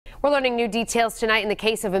We're learning new details tonight in the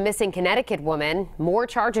case of a missing Connecticut woman. More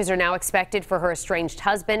charges are now expected for her estranged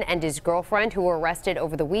husband and his girlfriend, who were arrested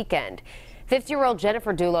over the weekend. 50-year-old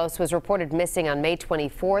Jennifer Dulos was reported missing on May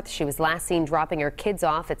 24th. She was last seen dropping her kids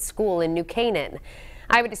off at school in New Canaan.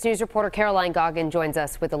 Eyewitness News reporter Caroline Goggin joins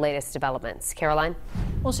us with the latest developments. Caroline?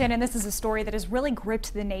 Well, Shannon, this is a story that has really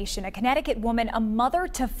gripped the nation. A Connecticut woman, a mother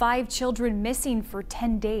to 5 children, missing for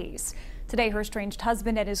 10 days. Today, her estranged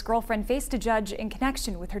husband and his girlfriend faced a judge in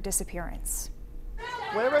connection with her disappearance.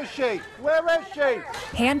 Where is she? Where is she?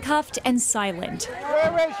 Handcuffed and silent.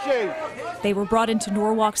 Where is she? They were brought into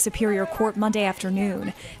Norwalk Superior Court Monday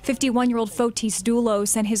afternoon. 51-year-old Fotis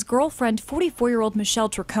Dulos and his girlfriend, 44-year-old Michelle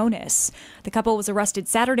Triconis. The couple was arrested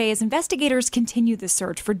Saturday as investigators continue the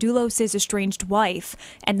search for Dulos' estranged wife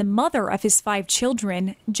and the mother of his 5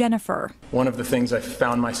 children, Jennifer. One of the things I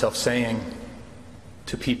found myself saying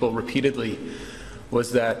to people repeatedly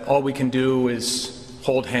was that all we can do is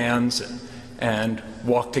hold hands and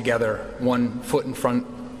walk together, one foot in front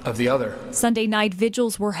of the other. Sunday night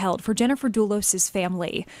vigils were held for Jennifer Dulos'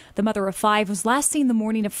 family. The mother of 5 was last seen the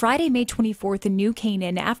morning of Friday, May 24th in New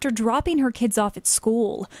Canaan after dropping her kids off at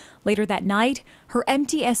school. Later that night, her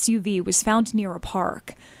empty SUV was found near a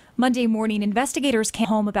park. Monday morning, investigators came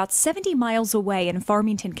home about 70 miles away in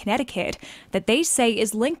Farmington, Connecticut, that they say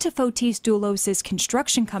is linked to Fotis Dulos'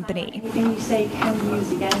 construction company. Anything you say can be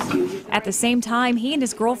used against you. At the same time, he and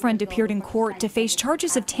his girlfriend appeared in court to face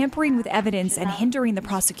charges of tampering with evidence and hindering the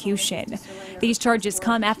prosecution. These charges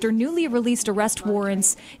come after newly released arrest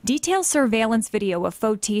warrants detail surveillance video of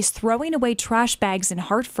Fotis throwing away trash bags in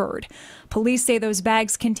Hartford. Police say those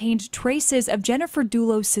bags contained traces of Jennifer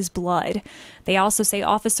Dulos' blood. They also say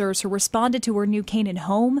officers who responded to her New Canaan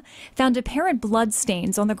home found apparent blood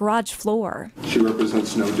stains on the garage floor. She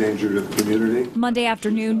represents no danger to the community. Monday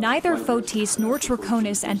afternoon, neither Fotis nor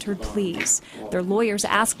Triconis entered pleas. Their lawyers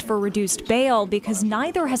asked for reduced bail because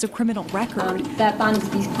neither has a criminal record. That bond is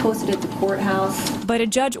to be posted at the courthouse. But a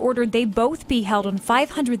judge ordered they both be held on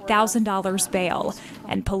 $500,000 bail.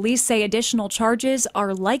 And police say additional charges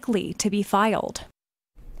are likely to be filed.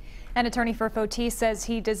 An attorney for Fotis says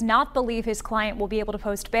he does not believe his client will be able to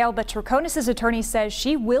post bail, but Triconis' attorney says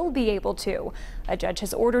she will be able to. A judge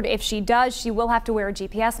has ordered if she does, she will have to wear a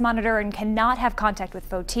GPS monitor and cannot have contact with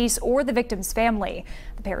Fotis or the victim's family.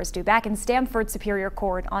 The pair is due back in Stamford Superior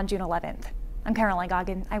Court on June 11th. I'm Caroline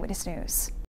Goggin, Eyewitness News.